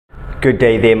Good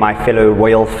day there, my fellow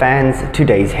royal fans.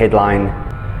 Today's headline: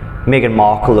 Meghan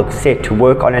Markle looks set to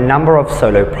work on a number of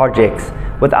solo projects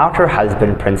without her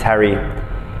husband Prince Harry.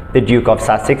 The Duke of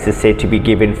Sussex is said to be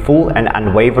giving full and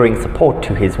unwavering support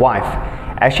to his wife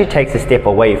as she takes a step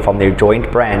away from their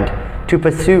joint brand to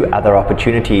pursue other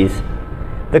opportunities.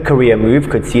 The career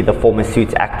move could see the former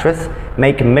Suits actress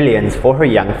make millions for her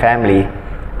young family,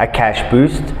 a cash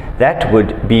boost that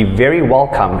would be very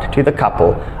welcomed to the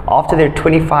couple after their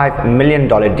 $25 million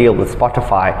deal with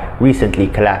Spotify recently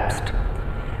collapsed.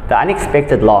 The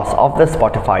unexpected loss of the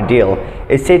Spotify deal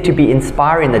is said to be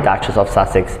inspiring the Duchess of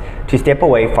Sussex to step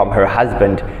away from her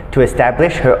husband to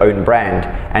establish her own brand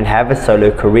and have a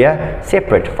solo career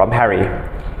separate from Harry.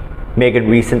 Meghan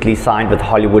recently signed with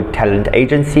Hollywood talent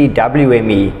agency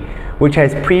WME, which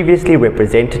has previously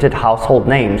represented household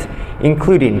names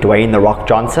including Dwayne "The Rock"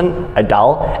 Johnson,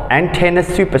 Adele, and tennis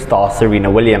superstar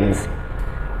Serena Williams.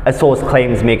 A source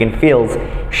claims Meghan feels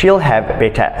she'll have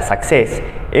better success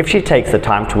if she takes the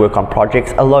time to work on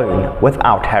projects alone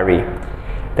without Harry.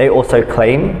 They also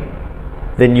claim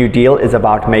the new deal is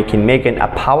about making Meghan a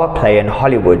power player in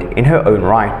Hollywood in her own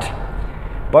right.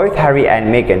 Both Harry and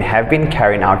Meghan have been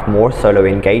carrying out more solo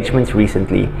engagements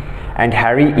recently, and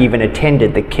Harry even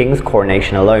attended the King's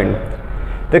coronation alone.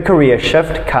 The career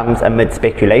shift comes amid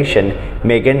speculation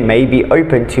Meghan may be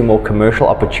open to more commercial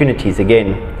opportunities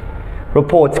again.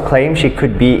 Reports claim she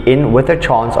could be in with a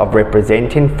chance of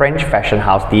representing French fashion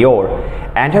house Dior,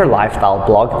 and her lifestyle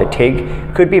blog The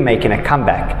Tig could be making a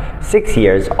comeback 6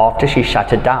 years after she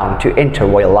shut it down to enter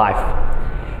royal life.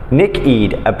 Nick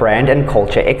Eade, a brand and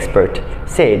culture expert,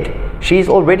 said she's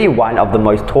already one of the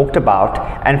most talked about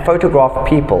and photographed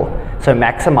people, so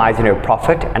maximizing her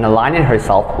profit and aligning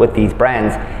herself with these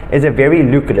brands is a very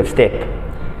lucrative step.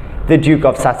 The Duke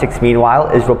of Sussex, meanwhile,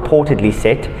 is reportedly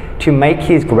set to make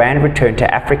his grand return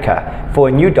to Africa for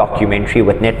a new documentary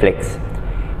with Netflix.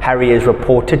 Harry is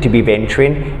reported to be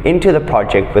venturing into the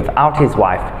project without his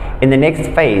wife in the next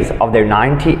phase of their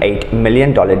 $98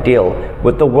 million deal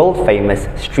with the world-famous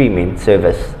streaming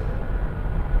service.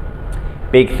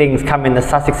 Big things come in the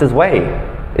Sussex's way.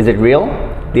 Is it real?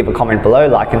 Leave a comment below,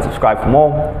 like and subscribe for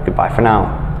more. Goodbye for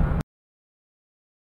now.